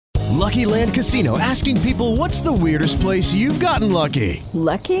Lucky Land Casino, asking people, what's the weirdest place you've gotten lucky?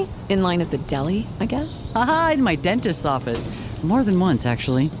 Lucky? In line at the deli, I guess? Aha, in my dentist's office. More than once,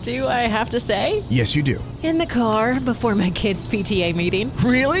 actually. Do I have to say? Yes, you do. In the car before my kids' PTA meeting.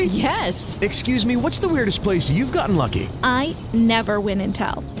 Really? Yes. Excuse me, what's the weirdest place you've gotten lucky? I never win and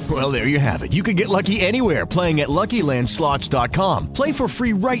tell. Well, there you have it. You can get lucky anywhere, playing at LuckyLandSlots.com. Play for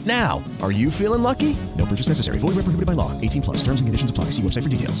free right now. Are you feeling lucky? No purchase necessary. Void where prohibited by law. 18 plus. Terms and conditions apply. See website for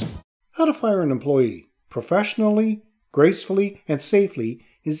details. How to fire an employee professionally, gracefully, and safely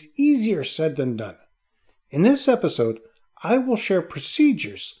is easier said than done. In this episode, I will share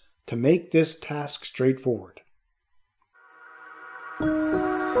procedures to make this task straightforward.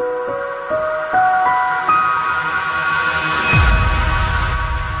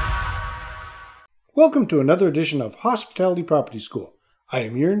 Welcome to another edition of Hospitality Property School. I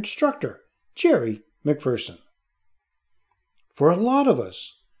am your instructor, Jerry McPherson. For a lot of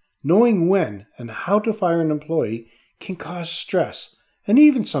us, knowing when and how to fire an employee can cause stress and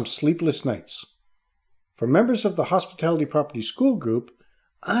even some sleepless nights. For members of the Hospitality Property School group,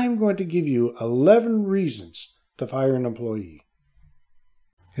 I'm going to give you 11 reasons to fire an employee.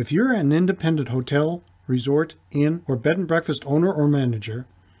 If you're an independent hotel, resort, inn, or bed and breakfast owner or manager,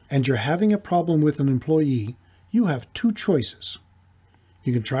 and you're having a problem with an employee, you have two choices.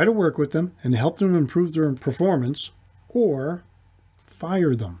 You can try to work with them and help them improve their performance, or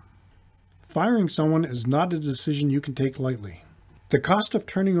fire them. Firing someone is not a decision you can take lightly. The cost of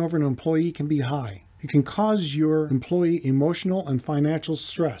turning over an employee can be high. It can cause your employee emotional and financial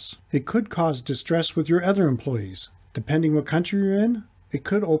stress. It could cause distress with your other employees. Depending what country you're in, it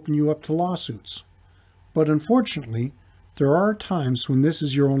could open you up to lawsuits. But unfortunately, there are times when this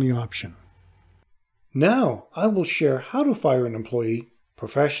is your only option. Now, I will share how to fire an employee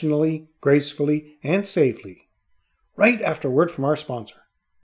professionally, gracefully, and safely, right after a word from our sponsor.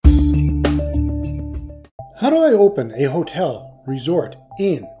 How do I open a hotel, resort,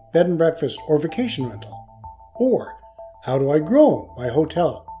 inn, bed and breakfast, or vacation rental? Or, how do I grow my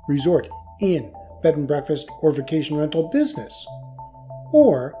hotel, resort, inn, bed and breakfast, or vacation rental business?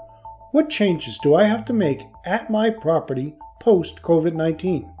 Or, what changes do I have to make at my property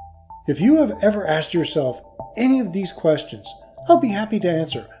post-COVID-19? If you have ever asked yourself any of these questions, I'll be happy to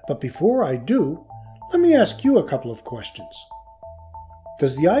answer, but before I do, let me ask you a couple of questions.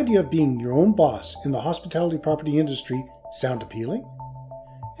 Does the idea of being your own boss in the hospitality property industry sound appealing?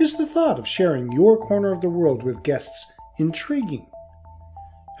 Is the thought of sharing your corner of the world with guests intriguing?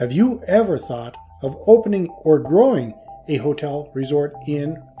 Have you ever thought of opening or growing a hotel, resort,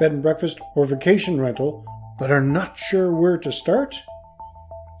 inn, bed and breakfast, or vacation rental, but are not sure where to start?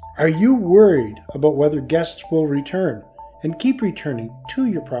 Are you worried about whether guests will return and keep returning to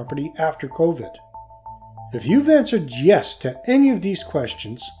your property after COVID? If you've answered yes to any of these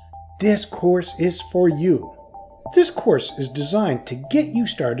questions, this course is for you. This course is designed to get you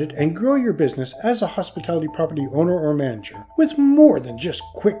started and grow your business as a hospitality property owner or manager with more than just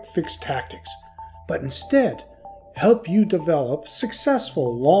quick fix tactics, but instead help you develop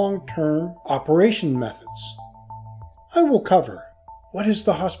successful long-term operation methods. I will cover what is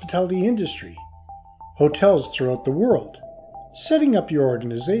the hospitality industry, hotels throughout the world, setting up your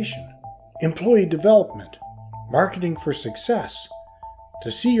organization, employee development, marketing for success, to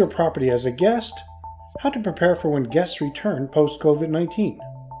see your property as a guest, how to prepare for when guests return post-COVID-19.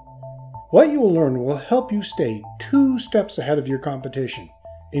 What you will learn will help you stay 2 steps ahead of your competition,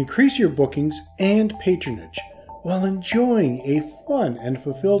 increase your bookings and patronage, while enjoying a fun and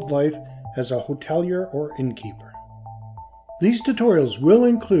fulfilled life as a hotelier or innkeeper. These tutorials will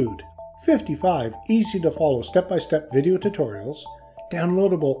include 55 easy-to-follow step-by-step video tutorials,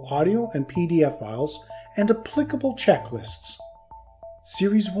 downloadable audio and PDF files, and applicable checklists.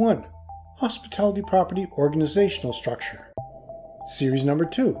 Series 1, Hospitality Property Organizational Structure. Series number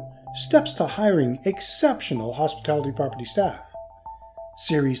 2, Steps to Hiring Exceptional Hospitality Property Staff.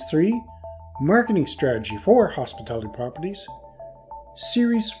 Series 3, Marketing Strategy for Hospitality Properties.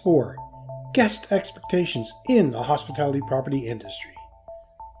 Series 4, Guest Expectations in the Hospitality Property Industry.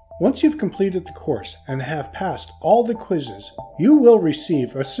 Once you've completed the course and have passed all the quizzes, you will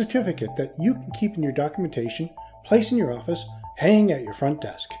receive a certificate that you can keep in your documentation, place in your office, hang at your front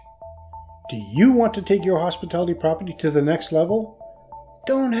desk. Do you want to take your hospitality property to the next level?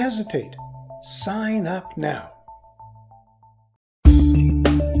 Don't hesitate. Sign up now.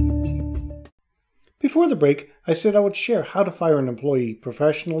 Before the break, I said I would share how to fire an employee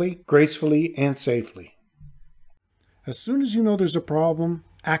professionally, gracefully, and safely. As soon as you know there's a problem,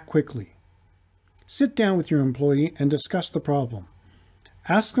 act quickly. Sit down with your employee and discuss the problem.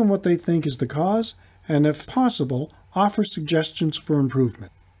 Ask them what they think is the cause, and if possible, offer suggestions for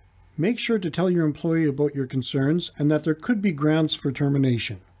improvement. Make sure to tell your employee about your concerns and that there could be grounds for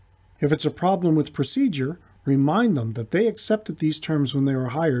termination. If it's a problem with procedure, remind them that they accepted these terms when they were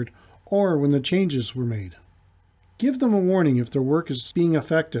hired or when the changes were made. Give them a warning if their work is being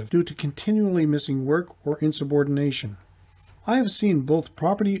effective due to continually missing work or insubordination. I have seen both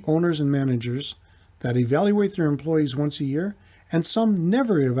property owners and managers that evaluate their employees once a year, and some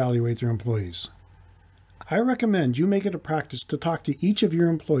never evaluate their employees. I recommend you make it a practice to talk to each of your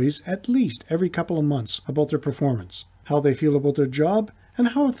employees at least every couple of months about their performance, how they feel about their job, and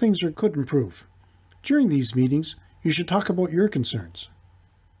how things could improve. During these meetings, you should talk about your concerns.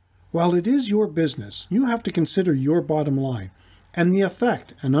 While it is your business, you have to consider your bottom line and the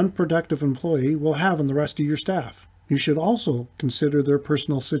effect an unproductive employee will have on the rest of your staff. You should also consider their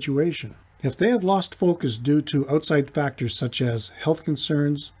personal situation. If they have lost focus due to outside factors such as health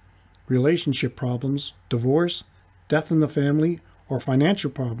concerns, relationship problems, divorce, death in the family, or financial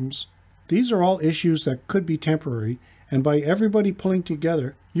problems, these are all issues that could be temporary, and by everybody pulling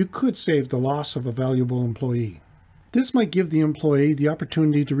together, you could save the loss of a valuable employee. This might give the employee the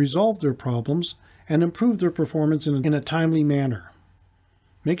opportunity to resolve their problems and improve their performance in a timely manner.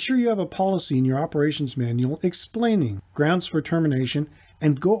 Make sure you have a policy in your operations manual explaining grounds for termination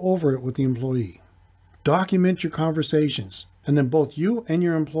and go over it with the employee. Document your conversations, and then both you and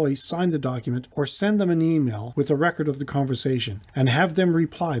your employee sign the document or send them an email with a record of the conversation and have them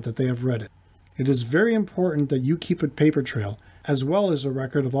reply that they have read it. It is very important that you keep a paper trail as well as a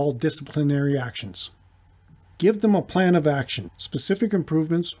record of all disciplinary actions. Give them a plan of action, specific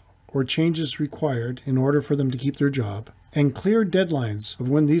improvements or changes required in order for them to keep their job, and clear deadlines of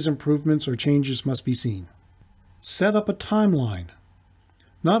when these improvements or changes must be seen. Set up a timeline.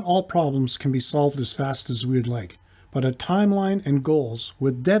 Not all problems can be solved as fast as we would like, but a timeline and goals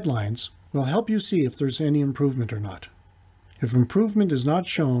with deadlines will help you see if there's any improvement or not. If improvement is not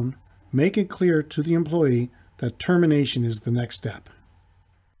shown, make it clear to the employee that termination is the next step.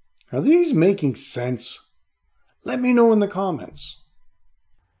 Are these making sense? Let me know in the comments.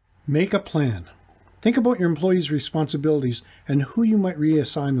 Make a plan. Think about your employees' responsibilities and who you might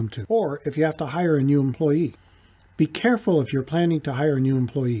reassign them to, or if you have to hire a new employee. Be careful if you're planning to hire a new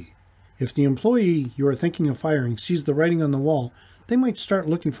employee. If the employee you are thinking of firing sees the writing on the wall, they might start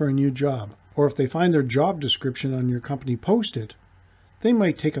looking for a new job, or if they find their job description on your company posted, they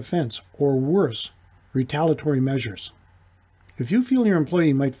might take offense, or worse, retaliatory measures. If you feel your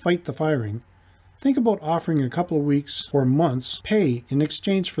employee might fight the firing, think about offering a couple of weeks or months' pay in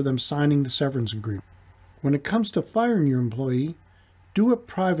exchange for them signing the severance agreement. When it comes to firing your employee, do it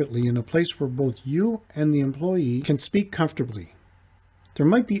privately in a place where both you and the employee can speak comfortably. There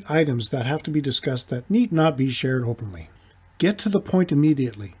might be items that have to be discussed that need not be shared openly. Get to the point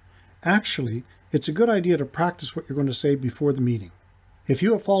immediately. Actually, it's a good idea to practice what you're going to say before the meeting. If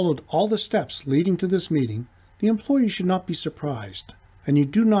you have followed all the steps leading to this meeting, the employee should not be surprised, and you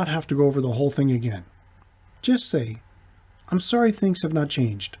do not have to go over the whole thing again. Just say, "I'm sorry things have not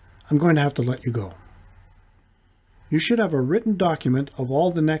changed. I'm going to have to let you go." You should have a written document of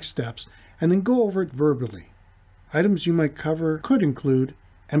all the next steps and then go over it verbally. Items you might cover could include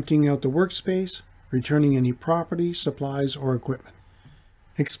emptying out the workspace, returning any property, supplies, or equipment.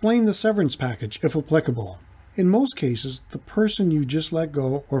 Explain the severance package if applicable. In most cases, the person you just let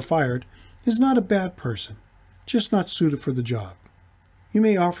go or fired is not a bad person, just not suited for the job. You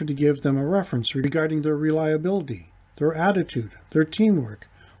may offer to give them a reference regarding their reliability, their attitude, their teamwork,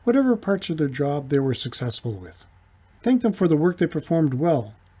 whatever parts of their job they were successful with. Thank them for the work they performed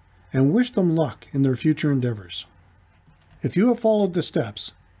well, and wish them luck in their future endeavors. If you have followed the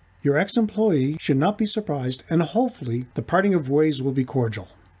steps, your ex-employee should not be surprised, and hopefully the parting of ways will be cordial.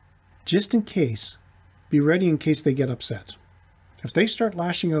 Just in case, be ready in case they get upset. If they start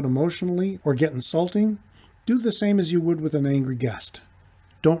lashing out emotionally or get insulting, do the same as you would with an angry guest.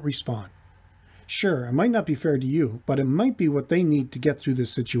 Don't respond. Sure, it might not be fair to you, but it might be what they need to get through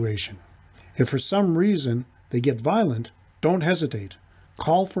this situation. If for some reason they get violent, don't hesitate.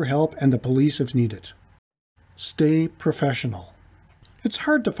 Call for help and the police if needed. Stay professional. It's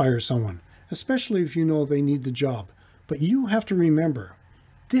hard to fire someone, especially if you know they need the job, but you have to remember,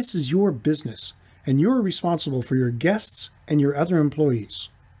 this is your business, and you're responsible for your guests and your other employees.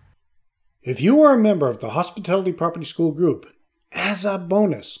 If you are a member of the Hospitality Property School group, as a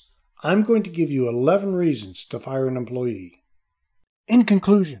bonus, I'm going to give you 11 reasons to fire an employee. In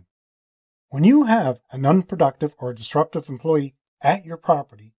conclusion, when you have an unproductive or disruptive employee at your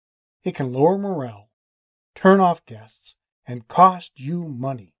property, it can lower morale, turn off guests, and cost you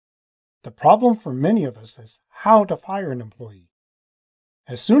money. The problem for many of us is how to fire an employee.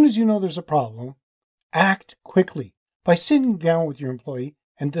 As soon as you know there's a problem, act quickly by sitting down with your employee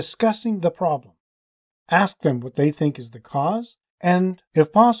and discussing the problem. Ask them what they think is the cause, and,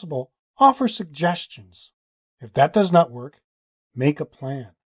 if possible, offer suggestions. If that does not work, make a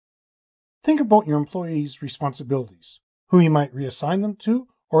plan. Think about your employees' responsibilities, who you might reassign them to,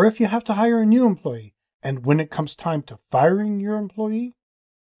 or if you have to hire a new employee, and when it comes time to firing your employee,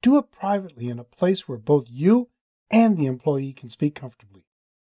 do it privately in a place where both you and the employee can speak comfortably.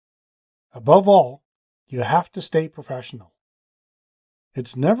 Above all, you have to stay professional.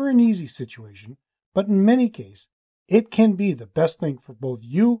 It's never an easy situation, but in many cases, it can be the best thing for both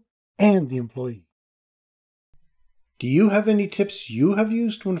you and the employee. Do you have any tips you have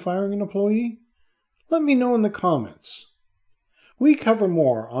used when firing an employee? Let me know in the comments. We cover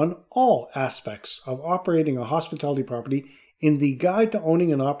more on all aspects of operating a hospitality property in the Guide to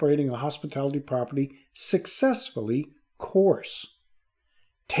Owning and Operating a Hospitality Property Successfully course.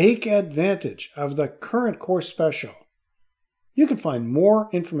 Take advantage of the current course special. You can find more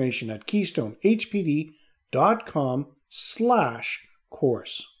information at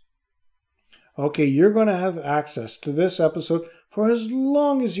keystonehpd.com/course. Okay, you're going to have access to this episode for as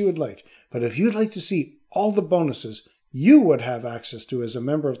long as you would like, but if you'd like to see all the bonuses you would have access to as a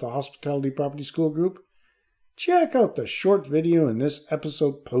member of the Hospitality Property School group, check out the short video in this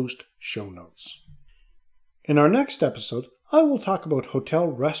episode post show notes. In our next episode, I will talk about hotel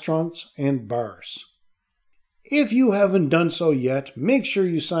restaurants and bars. If you haven't done so yet, make sure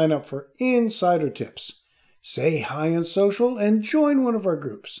you sign up for Insider Tips. Say hi on social and join one of our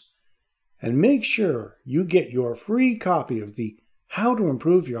groups. And make sure you get your free copy of the How to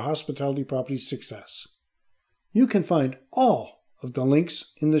Improve Your Hospitality Property Success. You can find all of the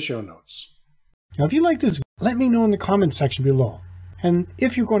links in the show notes. Now, if you like this, let me know in the comments section below, and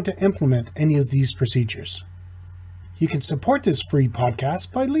if you're going to implement any of these procedures. You can support this free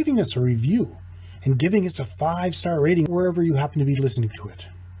podcast by leaving us a review and giving us a 5-star rating wherever you happen to be listening to it.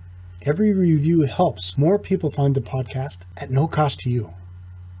 Every review helps more people find the podcast at no cost to you.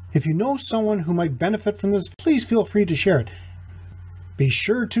 If you know someone who might benefit from this, please feel free to share it. Be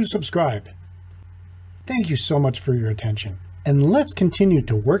sure to subscribe. Thank you so much for your attention, and let's continue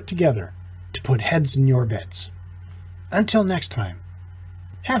to work together to put heads in your beds. Until next time,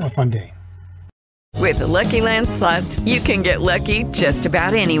 have a fun day. With the Lucky Land Slots, you can get lucky just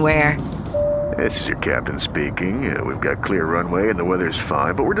about anywhere. This is your captain speaking. We've got clear runway and the weather's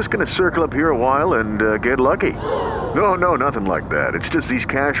fine, but we're just going to circle up here a while and get lucky. No, nothing like that. It's just these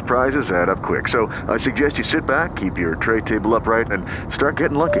cash prizes add up quick. So I suggest you sit back, keep your tray table upright, and start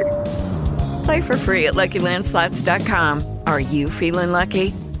getting lucky. Play for free at LuckyLandSlots.com. Are you feeling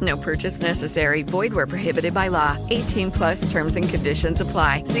lucky? No purchase necessary. Void where prohibited by law. 18+ terms and conditions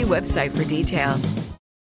apply. See website for details.